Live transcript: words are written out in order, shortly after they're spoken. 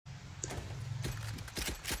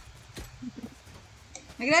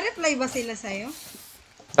Nagre-reply ba sila sa'yo?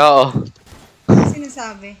 Oo. Ano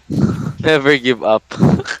sinasabi? Never give up.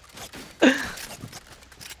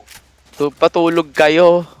 Patulog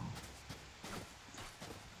kayo.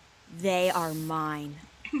 They are mine.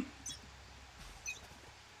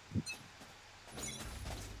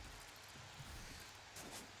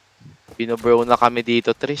 Binobro na kami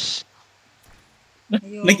dito, Trish.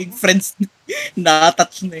 Naging friends.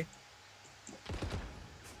 Na-attach na eh.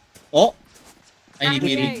 Oh! I need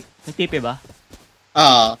healing. Nagtipi ba?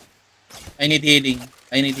 I need healing.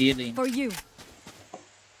 I need healing. For you.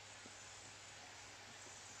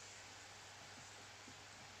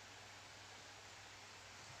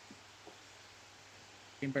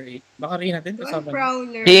 Timber 8. Baka rin natin. Doon,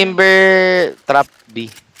 Prowler. Timber Trap B.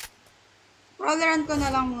 Prowleran ko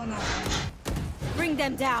na lang muna. Bring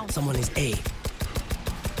them down. Someone is A.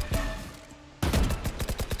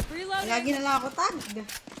 Lagi na lang ako tagged.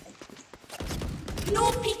 No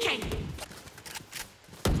peeking.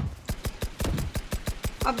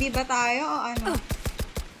 Abi ba tayo o ano?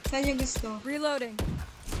 Saan yung gusto? Reloading.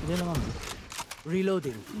 Hindi naman.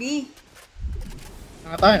 Reloading. B.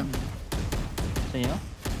 Nga tayo. Sa inyo?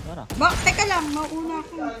 Tara. Teka lang, mauna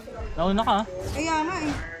ako. Nauna ka. Kaya nga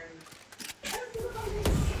eh.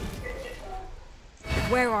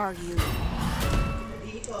 Where are you?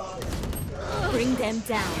 Bring them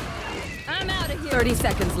down. I'm out of here. 30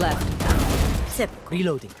 seconds left.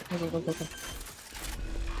 Reloading.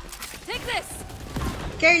 Take this.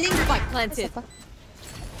 Curling. Spike planted.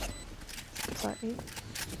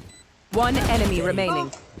 One enemy remaining.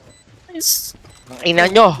 Nice. Ang ina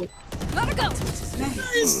nyo. Let her go.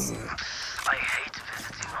 Nice.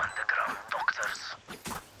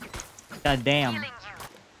 God damn.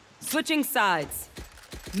 Switching sides.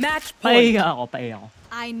 Match point. Paiga ako, paiga ako.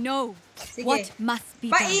 I know. Sige. What must be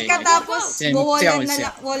done. Paika tapos Siya, wall siya.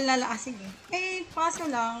 na lang. Sige. Eh, paso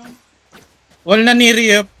lang. Wall na ni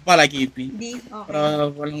Ria palagi B. D. Okay. Para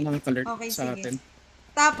walang mga color Okay, sa sige. atin.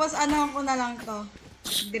 Tapos ano ko na lang to?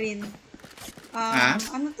 Green. Ha?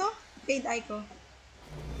 Ano to? Fade eye ko.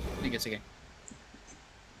 Sige, sige.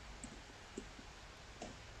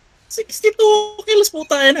 62 kills po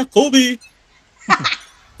tayo na, Kobe!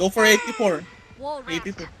 Go for 84. Wall ramp.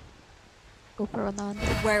 82. Go for 100.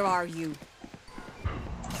 Where are you?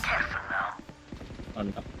 Ano?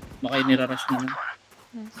 Baka nirarush mo na.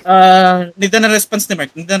 Need na response ni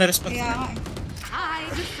Mark. Need na response ni Kaya Mark. nga eh. Hi,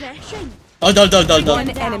 refreshing. Dol. One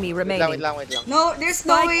enemy Wait remaining. lang. No, there's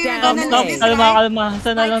no way you're Stop, gonna stop. lose this Kalma, guy. kalma.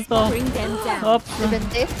 Saan na lang to? Bring them down. Oops.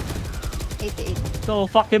 70. 88. So,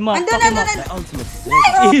 fuck him up. Andun, Fuck him andun, up. Ultimate.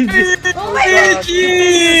 Easy. Oh my God!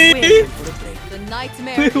 Win. The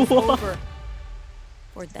nightmare is What? over.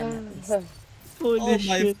 For them at least. Holy Oh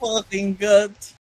my shit. fucking god.